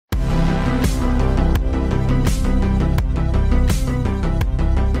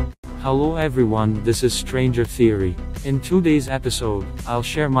Hello everyone, this is Stranger Theory. In today's episode, I'll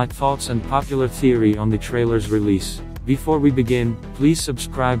share my thoughts and popular theory on the trailer's release. Before we begin, please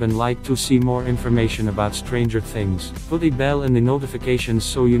subscribe and like to see more information about Stranger Things. Put a bell in the notifications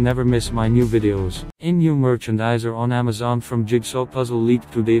so you never miss my new videos. A new merchandiser on Amazon from Jigsaw Puzzle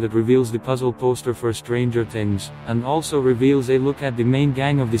leaked today that reveals the puzzle poster for Stranger Things, and also reveals a look at the main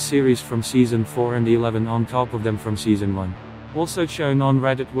gang of the series from Season 4 and 11 on top of them from Season 1. Also shown on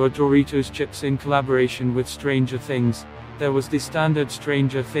Reddit were Doritos chips in collaboration with Stranger Things. There was the standard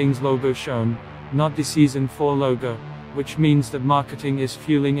Stranger Things logo shown, not the Season 4 logo, which means that marketing is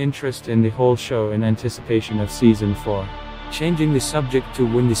fueling interest in the whole show in anticipation of Season 4. Changing the subject to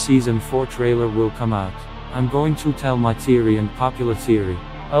when the Season 4 trailer will come out, I'm going to tell my theory and popular theory.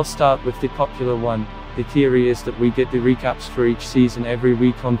 I'll start with the popular one. The theory is that we get the recaps for each season every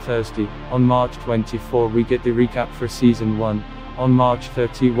week on Thursday. On March 24 we get the recap for Season 1. On March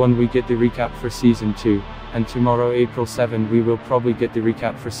 31 we get the recap for Season 2. And tomorrow, April 7, we will probably get the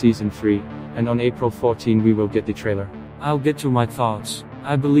recap for Season 3. And on April 14 we will get the trailer. I'll get to my thoughts.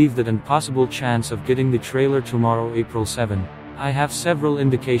 I believe that an possible chance of getting the trailer tomorrow, April 7. I have several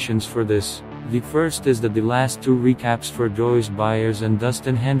indications for this. The first is that the last two recaps for Joyce Byers and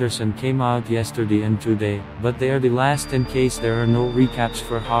Dustin Henderson came out yesterday and today, but they are the last in case there are no recaps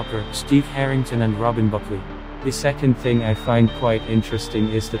for Hopper, Steve Harrington and Robin Buckley. The second thing I find quite interesting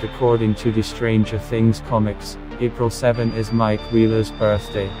is that according to the Stranger Things comics, April 7 is Mike Wheeler's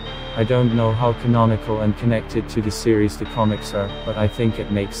birthday. I don't know how canonical and connected to the series the comics are, but I think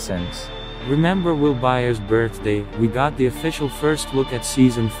it makes sense. Remember Will Byers' birthday? We got the official first look at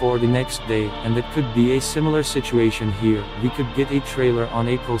Season 4 the next day, and it could be a similar situation here. We could get a trailer on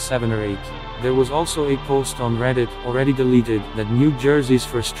April 7 or 8. There was also a post on Reddit, already deleted, that new jerseys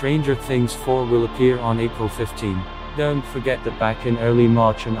for Stranger Things 4 will appear on April 15. Don't forget that back in early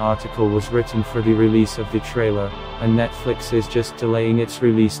March an article was written for the release of the trailer, and Netflix is just delaying its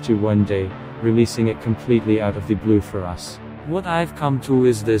release to one day, releasing it completely out of the blue for us. What I've come to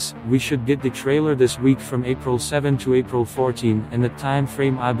is this: we should get the trailer this week from April 7 to April 14, in the time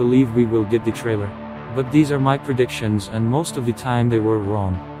frame I believe we will get the trailer. But these are my predictions and most of the time they were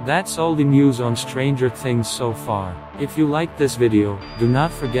wrong. That's all the news on Stranger Things so far. If you liked this video, do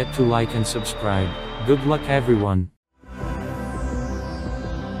not forget to like and subscribe. Good luck everyone.